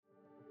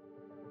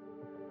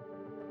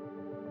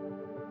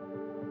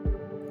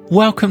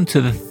Welcome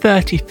to the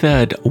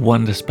 33rd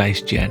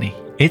Wonderspace journey.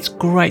 It's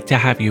great to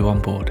have you on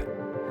board.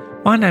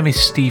 My name is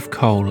Steve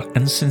Cole,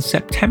 and since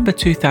September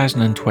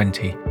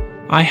 2020,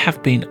 I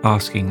have been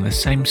asking the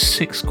same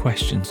 6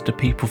 questions to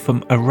people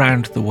from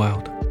around the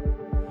world.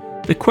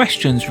 The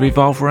questions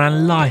revolve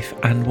around life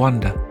and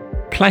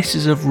wonder,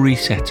 places of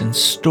reset and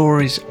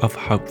stories of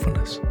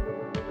hopefulness.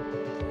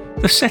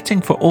 The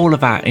setting for all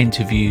of our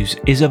interviews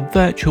is a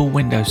virtual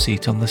window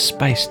seat on the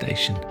space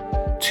station,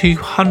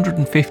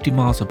 250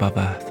 miles above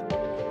Earth,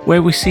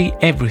 where we see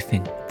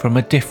everything from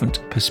a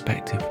different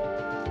perspective.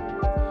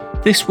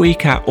 This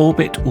week our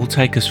orbit will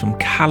take us from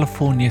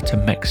California to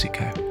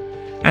Mexico,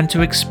 and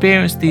to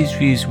experience these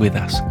views with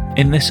us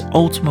in this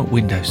ultimate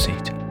window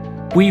seat,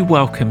 we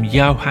welcome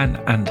Johan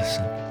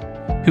Andersson,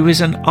 who is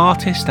an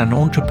artist and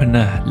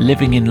entrepreneur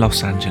living in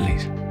Los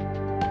Angeles.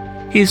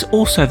 He is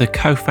also the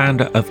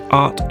co-founder of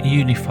Art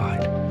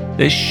Unified,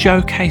 that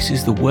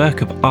showcases the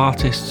work of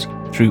artists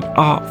through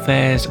art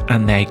fairs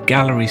and their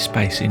gallery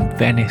space in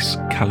Venice,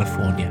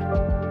 California.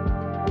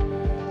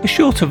 A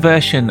shorter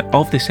version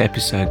of this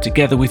episode,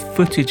 together with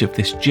footage of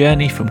this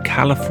journey from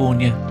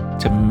California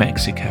to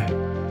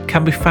Mexico,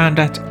 can be found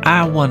at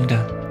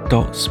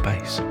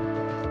ourwonder.space.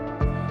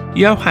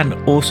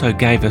 Johan also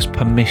gave us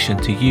permission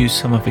to use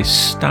some of his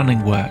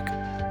stunning work,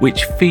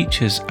 which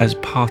features as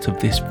part of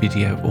this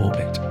video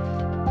orbit.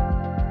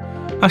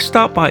 I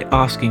start by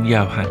asking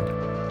Johan,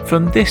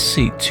 from this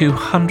seat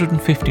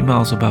 250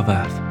 miles above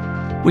Earth,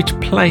 which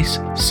place,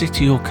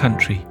 city or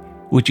country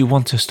would you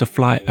want us to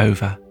fly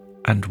over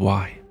and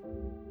why?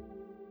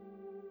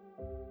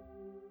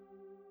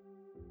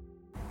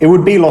 It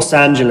would be Los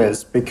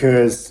Angeles,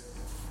 because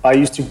I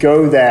used to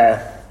go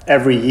there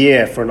every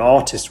year for an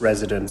artist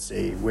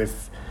residency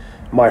with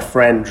my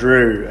friend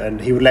Drew,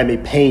 and he would let me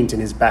paint in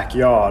his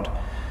backyard.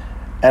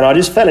 And I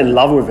just fell in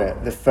love with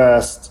it. The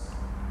first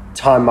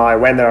time I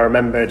went there, I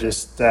remember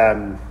just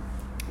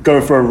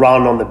going for a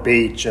run on the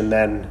beach and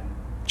then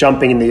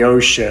jumping in the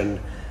ocean.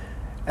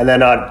 And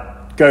then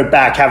I'd go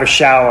back, have a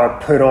shower,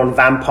 put on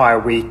Vampire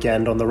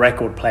Weekend on the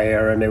record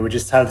player, and it would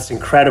just have this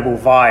incredible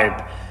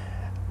vibe.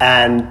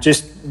 And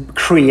just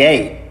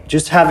create,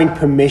 just having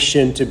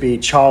permission to be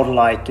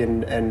childlike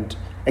and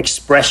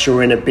express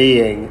your inner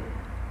being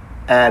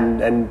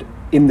and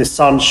in the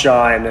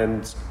sunshine.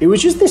 And it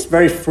was just this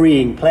very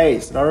freeing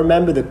place. And I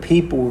remember the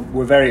people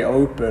were very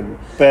open.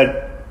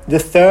 But the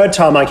third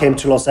time I came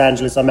to Los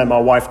Angeles, I met my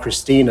wife,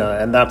 Christina,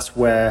 and that's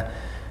where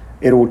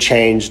it all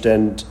changed.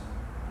 And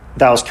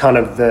that was kind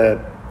of the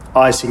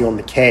icing on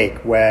the cake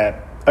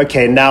where,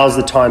 okay, now's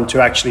the time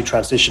to actually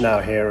transition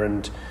out here.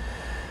 And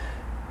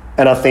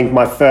I think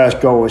my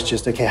first goal was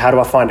just, okay, how do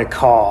I find a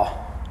car?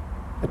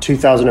 A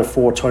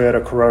 2004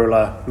 Toyota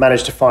Corolla,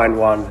 managed to find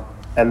one.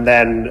 And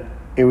then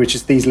it was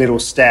just these little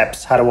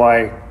steps. How do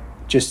I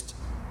just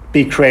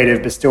be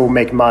creative but still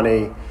make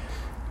money?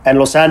 And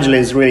Los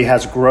Angeles really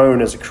has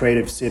grown as a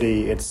creative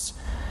city. It's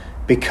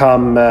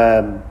become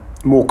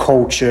more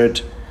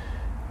cultured.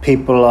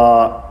 People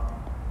are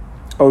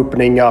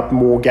opening up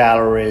more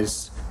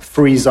galleries.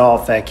 Frieze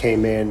Art Fair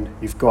came in.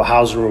 You've got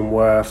Hauser and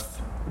Wirth,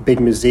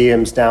 big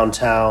museums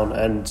downtown,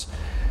 and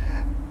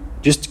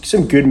just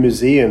some good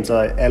museums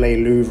like LA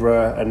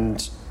Louvre.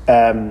 And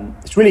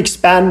it's really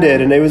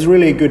expanded, and it was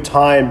really a good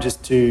time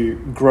just to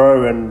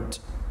grow. And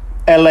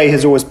LA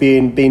has always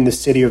been the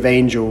city of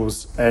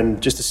angels and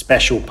just a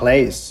special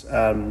place.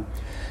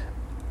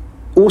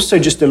 Also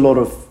just a lot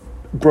of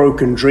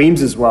broken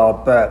dreams as well,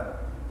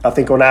 but I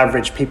think on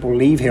average people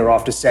leave here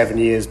after 7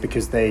 years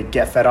because they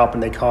get fed up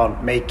and they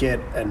can't make it.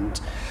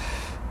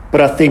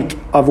 But I think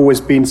I've always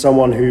been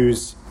someone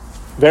who's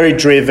very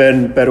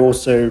driven, but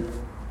also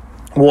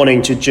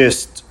wanting to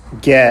just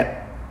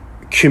get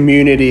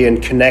community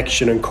and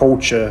connection and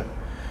culture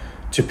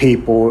to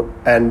people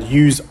and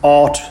use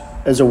art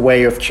as a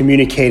way of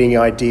communicating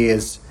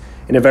ideas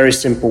in a very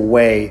simple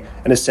way.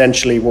 And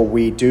essentially what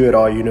we do at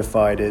Art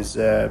Unified is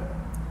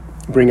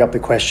bring up the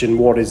question,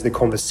 what is the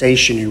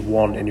conversation you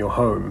want in your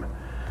home?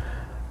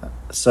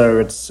 So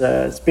it's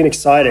been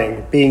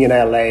exciting being in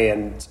LA,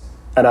 and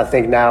I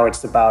think now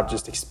it's about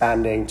just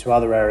expanding to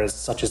other areas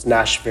such as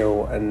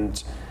Nashville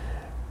and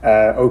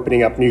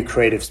opening up new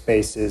creative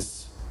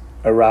spaces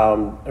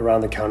around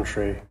the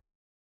country.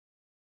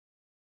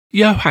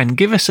 Johan,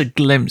 give us a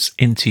glimpse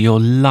into your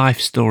life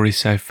story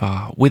so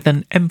far, with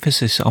an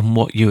emphasis on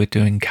what you are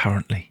doing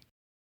currently.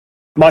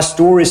 My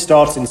story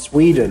starts in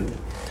Sweden.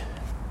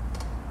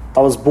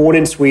 I was born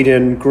in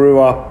Sweden, grew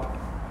up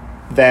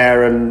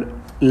there, and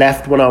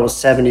left when I was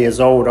 7 years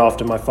old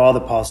after my father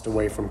passed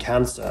away from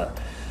cancer,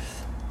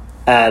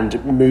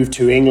 and moved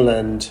to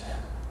England.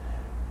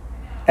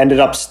 Ended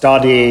up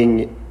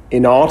studying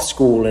in art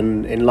school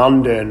in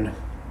London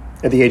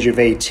at the age of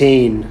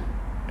 18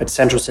 at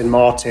Central St.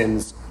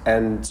 Martin's,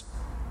 and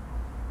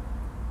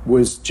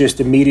was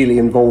just immediately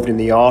involved in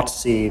the art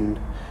scene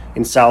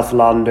in South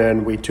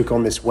London. We took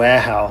on this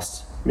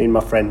warehouse, me and my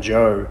friend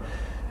Joe,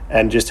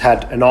 and just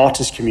had an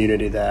artist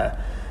community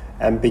there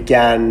and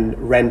began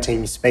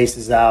renting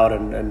spaces out.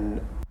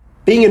 And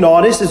being an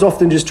artist is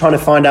often just trying to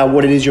find out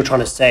what it is you're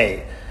trying to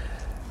say.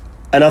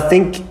 And I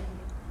think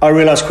I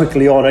realized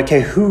quickly on,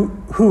 okay,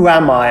 who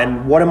am I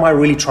and what am I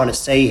really trying to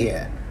say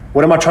here?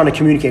 What am I trying to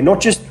communicate? Not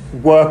just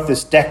work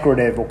that's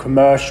decorative or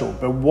commercial,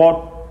 but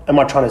what am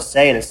I trying to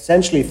say? And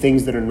essentially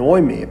things that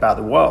annoy me about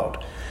the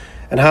world.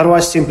 And how do I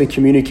simply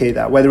communicate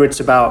that? Whether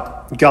it's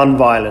about gun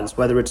violence,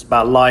 whether it's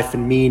about life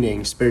and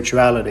meaning,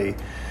 spirituality.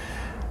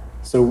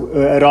 So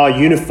at our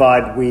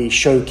Unified, we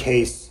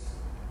showcase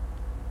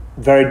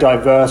very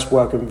diverse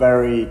work and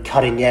very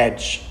cutting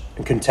edge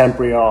and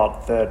contemporary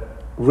art that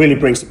really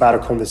brings about a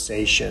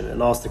conversation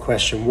and asks the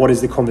question, what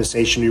is the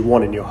conversation you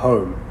want in your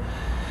home?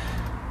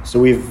 So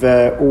we've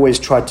always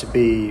tried to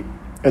be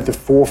at the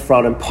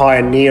forefront and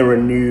pioneer a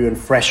new and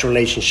fresh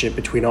relationship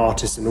between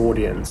artist and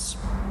audience.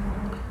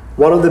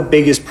 One of the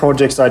biggest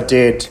projects I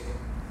did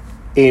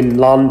in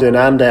London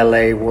and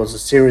LA was a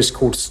series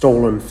called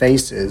Stolen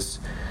Faces,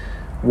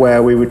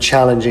 where we were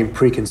challenging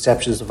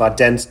preconceptions of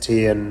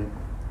identity and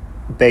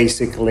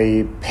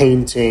basically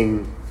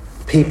painting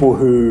people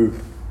who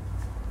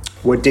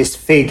were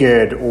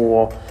disfigured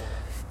or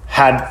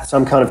had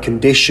some kind of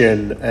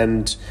condition.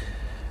 And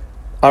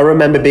I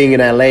remember being in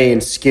LA in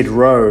Skid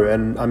Row,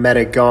 and I met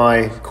a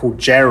guy called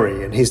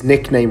Jerry, and his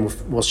nickname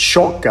was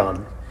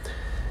Shotgun.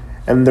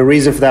 And the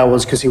reason for that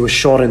was because he was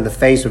shot in the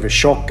face with a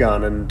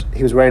shotgun, and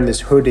he was wearing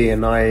this hoodie,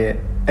 and I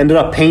ended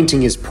up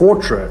painting his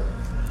portrait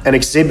and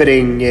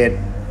exhibiting it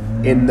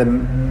in the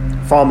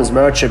Farmers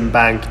Merchant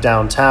Bank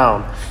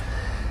downtown.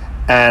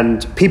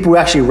 And people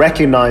actually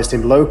recognized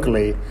him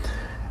locally.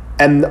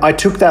 And I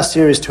took that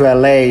series to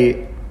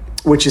LA,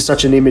 which is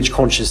such an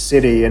image-conscious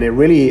city, and it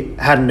really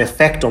had an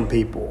effect on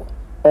people.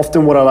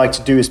 Often what I like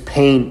to do is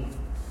paint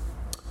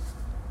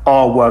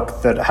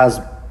artwork that has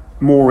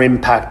more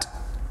impact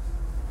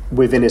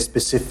within a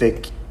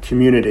specific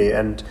community.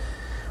 And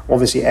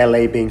obviously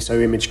LA being so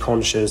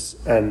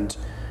image-conscious and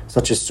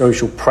such a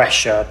social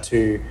pressure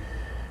to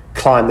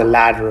climb the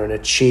ladder and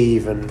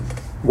achieve and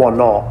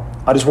whatnot,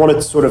 I just wanted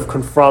to sort of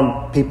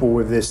confront people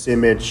with this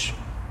image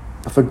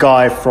of a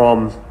guy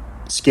from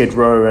Skid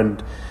Row.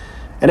 And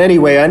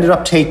anyway, I ended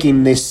up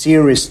taking this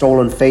series,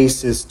 Stolen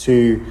Faces,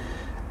 to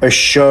a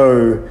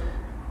show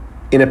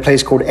in a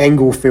place called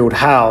Englefield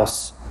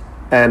House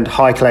and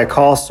Highclere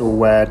Castle,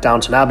 where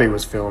Downton Abbey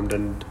was filmed.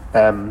 And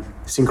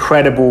this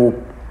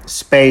incredible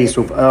space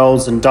with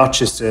earls and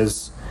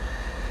duchesses,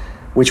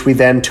 which we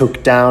then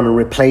took down and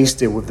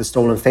replaced it with the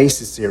Stolen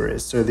Faces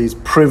series. So these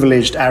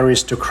privileged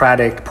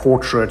aristocratic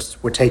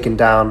portraits were taken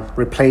down,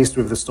 replaced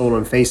with the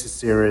Stolen Faces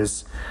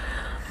series,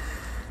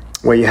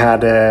 where you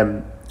had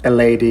a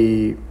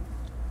lady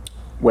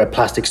where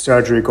plastic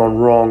surgery had gone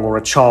wrong, or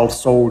a child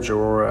soldier,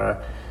 or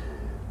a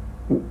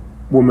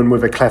woman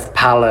with a cleft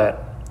palate,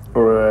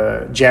 or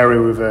a Jerry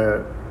with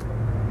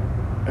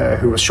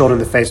who was shot in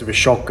the face with a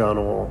shotgun,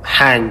 or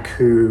Hank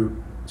who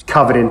was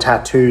covered in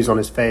tattoos on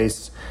his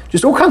face.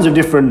 Just all kinds of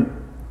different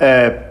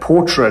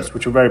portraits,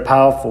 which were very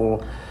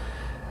powerful.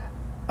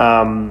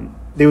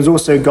 There was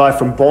also a guy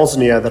from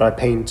Bosnia that I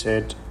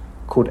painted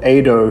called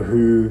Ado,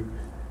 who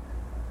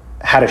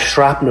had a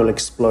shrapnel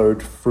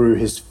explode through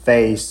his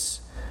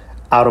face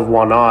out of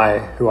one eye,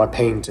 who I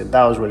painted.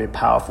 That was really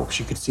powerful because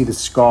you could see the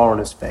scar on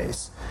his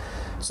face.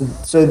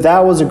 So that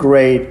was a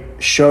great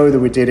show that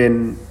we did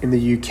in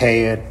the UK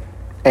at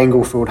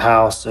Englefield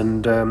House.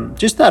 And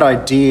just that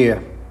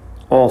idea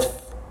of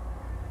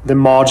the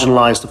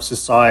marginalized of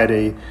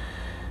society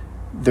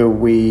that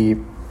we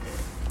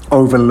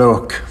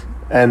overlook,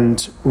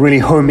 and really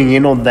homing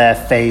in on their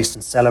face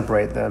and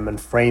celebrate them and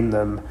frame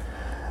them,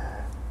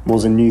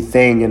 was a new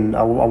thing, and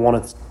I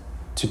wanted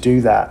to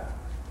do that.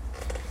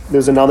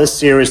 There's another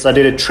series. I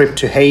did a trip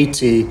to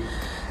Haiti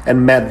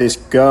and met this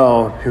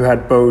girl who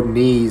had bowed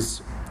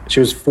knees. She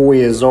was 4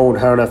 years old,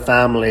 her and her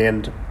family,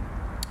 and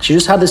she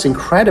just had this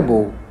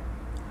incredible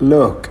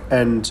look,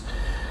 and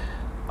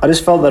I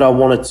just felt that I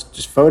wanted to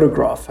just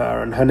photograph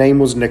her. And her name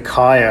was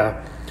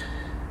Nakaya,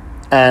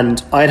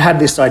 and I'd had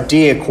this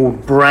idea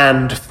called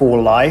Brand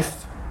for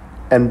Life,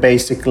 and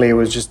basically it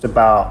was just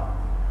about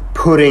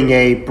putting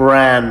a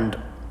brand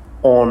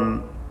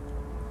on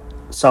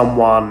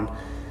someone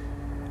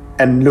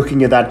and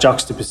looking at that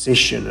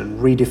juxtaposition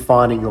and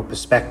redefining your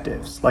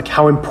perspectives. Like,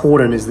 how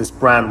important is this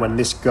brand when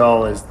this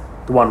girl is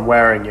the one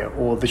wearing it,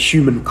 or the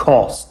human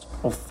cost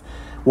of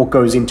what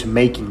goes into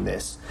making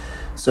this.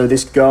 So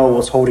this girl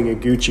was holding a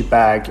Gucci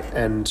bag,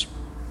 and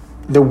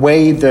the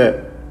way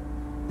that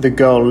the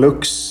girl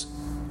looks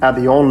at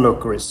the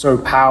onlooker is so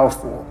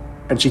powerful,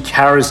 and she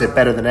carries it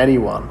better than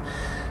anyone.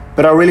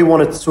 But I really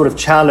wanted to sort of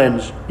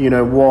challenge,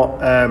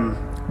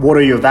 what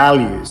are your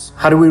values?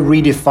 How do we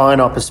redefine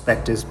our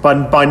perspectives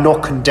by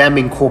not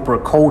condemning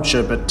corporate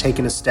culture, but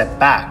taking a step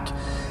back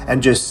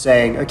and just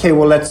saying, okay,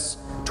 well, let's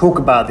talk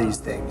about these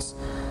things.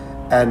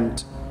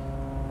 And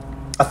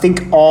I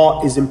think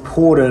art is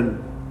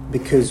important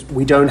because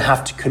we don't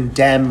have to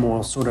condemn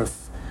or sort of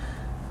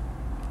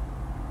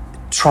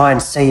try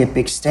and say a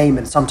big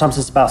statement. Sometimes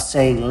it's about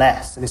saying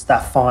less, and it's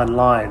that fine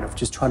line of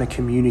just trying to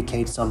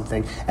communicate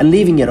something and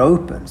leaving it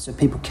open so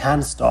people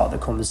can start the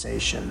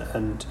conversation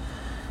and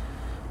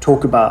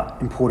talk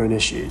about important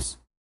issues.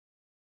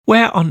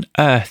 Where on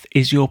earth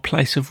is your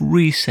place of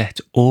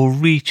reset or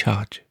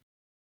recharge?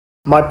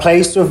 My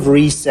place of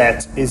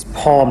reset is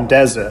Palm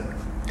Desert.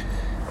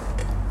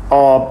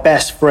 Our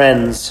best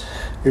friends,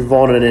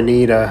 Yvonne and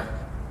Anita,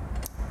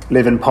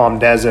 live in Palm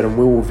Desert, and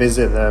we will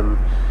visit them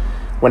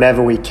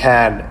whenever we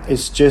can.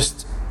 It's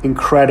just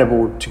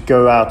incredible to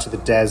go out to the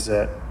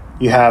desert.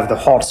 You have the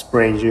hot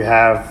springs, you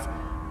have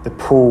the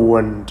pool,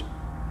 and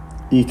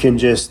you can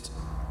just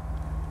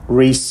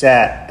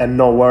reset and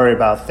not worry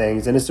about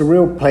things. And it's a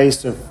real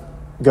place of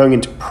going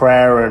into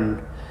prayer.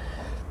 And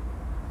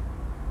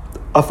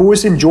I've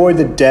always enjoyed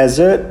the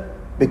desert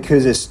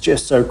because it's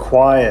just so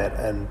quiet,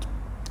 and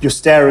you're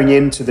staring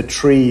into the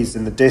trees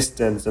in the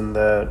distance and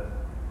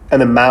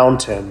the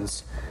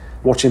mountains,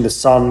 watching the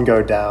sun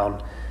go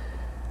down.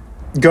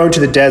 Going to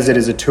the desert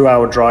is a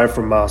 2-hour drive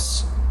from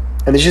us,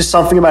 and there's just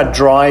something about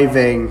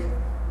driving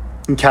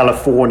in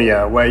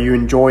California where you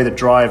enjoy the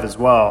drive as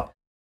well.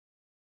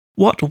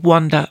 What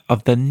wonder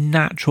of the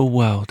natural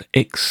world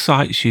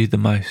excites you the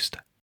most?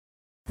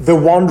 The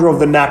wonder of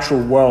the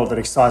natural world that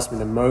excites me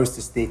the most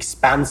is the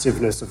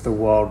expansiveness of the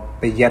world,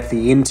 but yet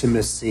the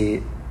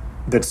intimacy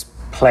that's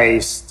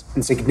placed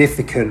in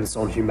significance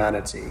on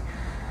humanity.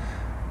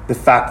 The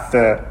fact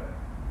that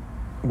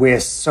we're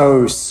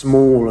so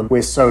small and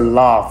we're so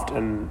loved,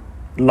 and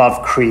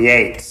love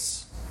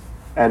creates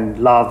and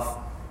love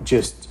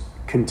just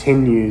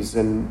continues.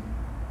 And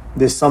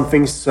there's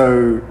something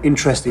so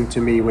interesting to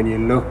me when you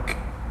look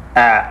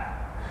at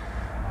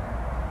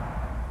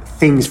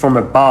things from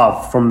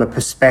above, from the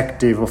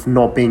perspective of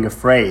not being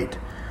afraid.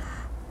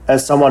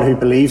 As someone who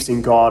believes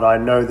in God, I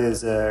know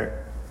there's a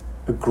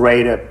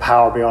greater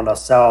power beyond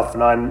ourselves.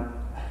 And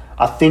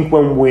I think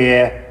when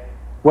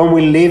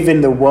we live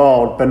in the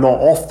world but not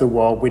of the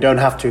world, we don't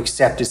have to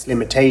accept its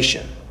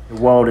limitation. The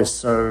world is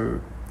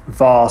so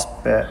vast,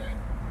 but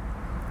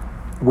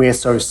we're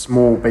so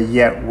small, but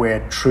yet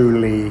we're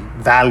truly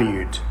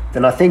valued.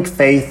 Then I think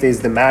faith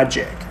is the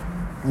magic.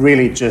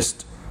 Really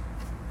just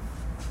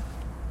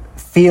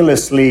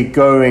fearlessly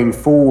going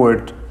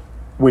forward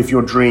with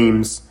your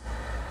dreams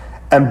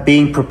and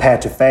being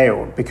prepared to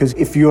fail. Because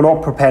if you're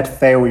not prepared to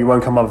fail, you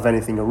won't come up with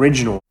anything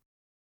original.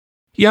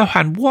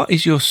 Johan, what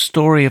is your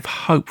story of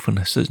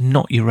hopefulness that's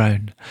not your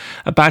own,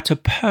 about a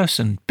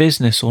person,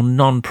 business or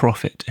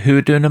non-profit who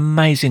are doing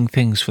amazing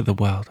things for the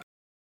world?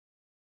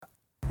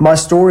 My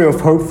story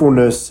of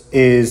hopefulness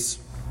is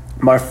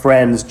my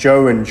friends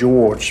Joe and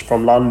George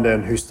from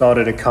London, who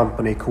started a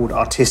company called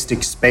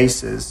Artistic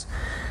Spaces.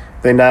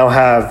 They now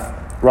have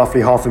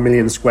roughly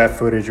 500,000 square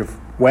footage of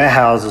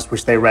warehouses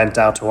which they rent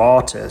out to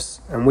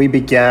artists. And we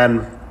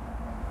began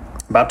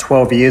about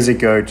 12 years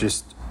ago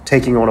just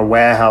taking on a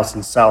warehouse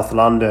in South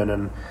London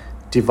and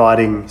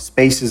dividing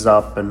spaces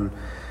up, and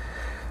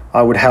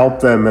I would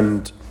help them.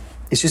 And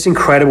it's just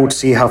incredible to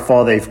see how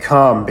far they've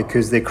come,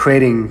 because they're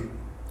creating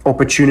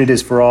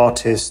opportunities for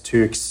artists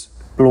to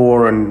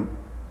explore and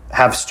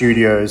have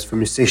studios for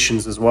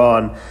musicians as well.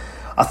 And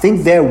I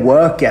think their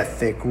work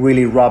ethic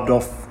really rubbed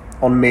off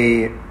on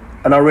me,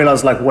 and I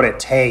realized what it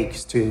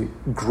takes to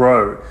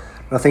grow.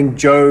 And I think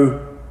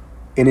Joe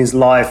in his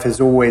life has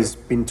always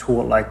been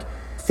taught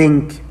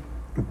think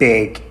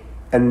big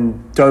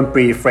and don't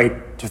be afraid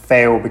to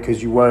fail,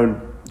 because you won't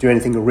do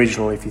anything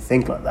original if you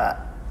think like that.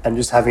 And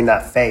just having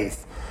that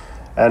faith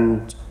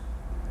and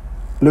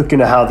looking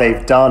at how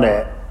they've done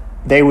it,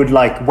 they would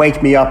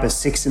wake me up at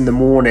 6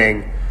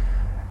 a.m.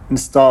 and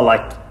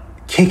start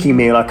kicking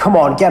me, come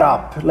on, get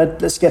up,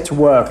 let's get to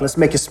work, let's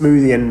make a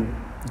smoothie and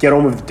get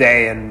on with the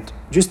day. And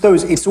just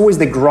it's always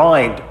the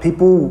grind.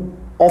 People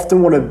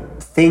often want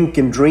to think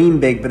and dream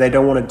big, but they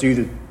don't want to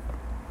do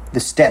the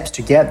steps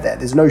to get there.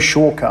 There's no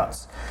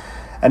shortcuts.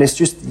 And it's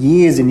just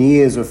years and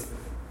years of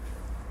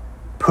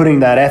putting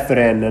that effort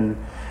in, and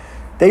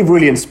they've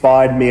really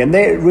inspired me, and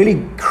they're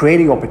really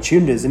creating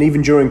opportunities. And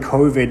even during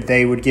COVID,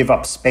 they would give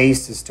up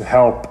spaces to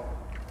help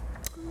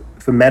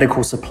for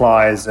medical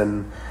supplies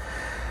and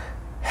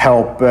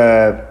help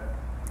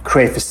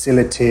create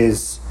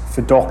facilities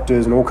for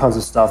doctors and all kinds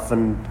of stuff.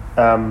 And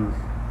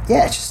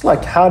it's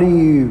just how do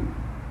you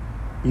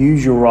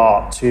use your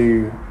art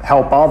to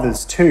help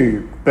others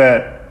too?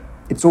 But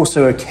it's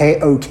also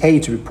okay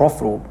to be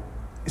profitable.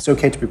 It's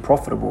okay to be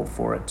profitable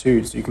for it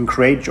too. So you can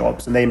create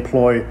jobs, and they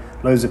employ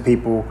loads of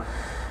people,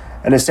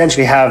 and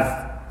essentially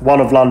have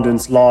one of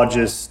London's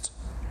largest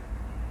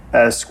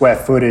square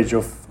footage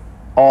of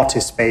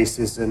artist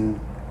spaces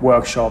and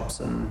workshops.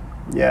 And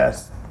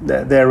yes,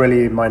 they're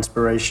really my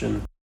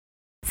inspiration.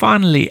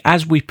 Finally,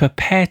 as we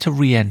prepare to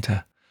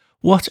re-enter,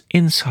 what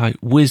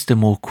insight,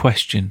 wisdom or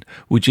question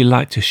would you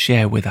like to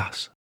share with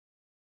us?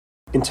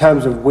 In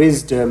terms of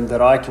wisdom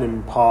that I can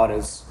impart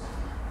is,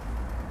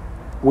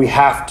 we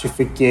have to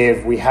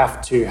forgive, we have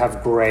to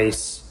have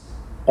grace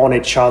on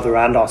each other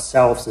and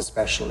ourselves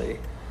especially,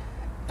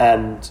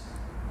 and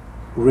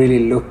really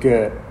look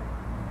at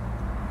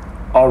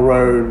our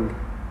own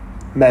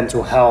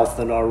mental health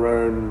and our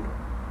own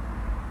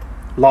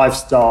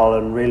lifestyle,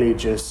 and really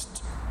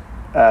just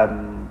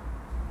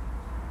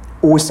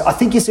also, I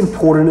think it's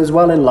important as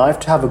well in life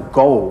to have a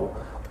goal.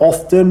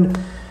 Often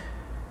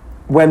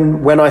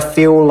when I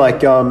feel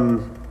like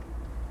often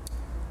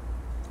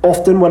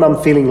when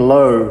I'm feeling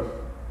low,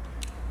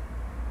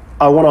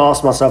 I want to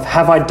ask myself,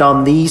 have I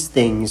done these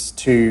things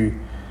to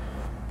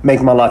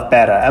make my life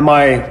better? Am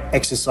I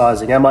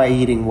exercising? Am I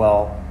eating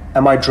well?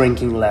 Am I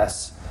drinking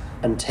less?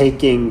 And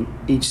taking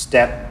each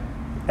step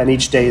and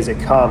each day as it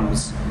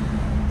comes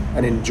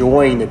and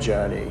enjoying the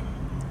journey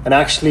and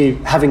actually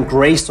having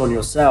grace on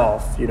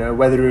yourself, you know,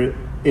 whether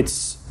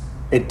it's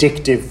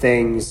addictive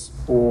things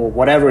or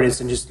whatever it is,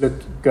 and just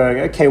going,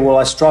 okay, well,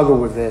 I struggle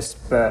with this,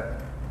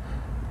 but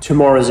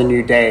tomorrow's a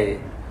new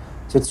day.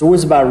 So it's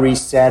always about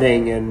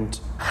resetting and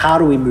how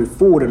do we move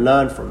forward and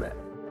learn from it.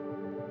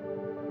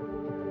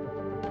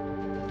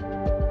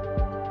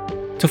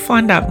 To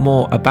find out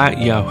more about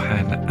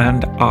Johan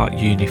and Art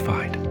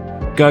Unified,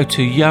 go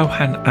to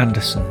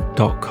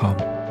johananderson.com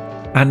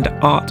and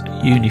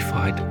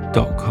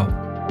artunified.com.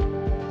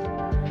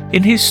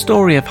 In his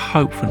story of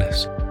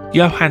hopefulness,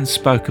 Johan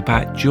spoke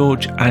about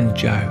George and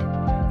Joe,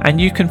 and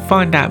you can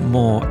find out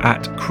more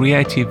at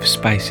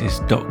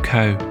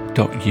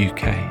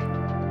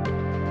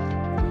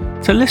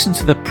creativespaces.co.uk. To listen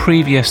to the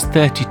previous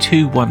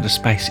 32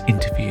 Wonderspace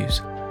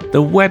interviews,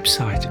 the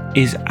website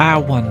is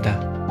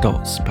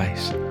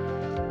ourwonder.space.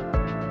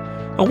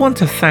 I want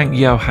to thank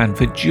Johan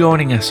for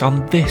joining us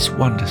on this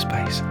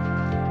Wonderspace,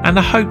 and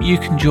I hope you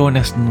can join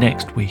us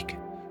next week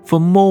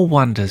for more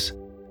wonders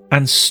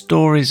and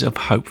stories of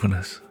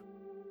hopefulness.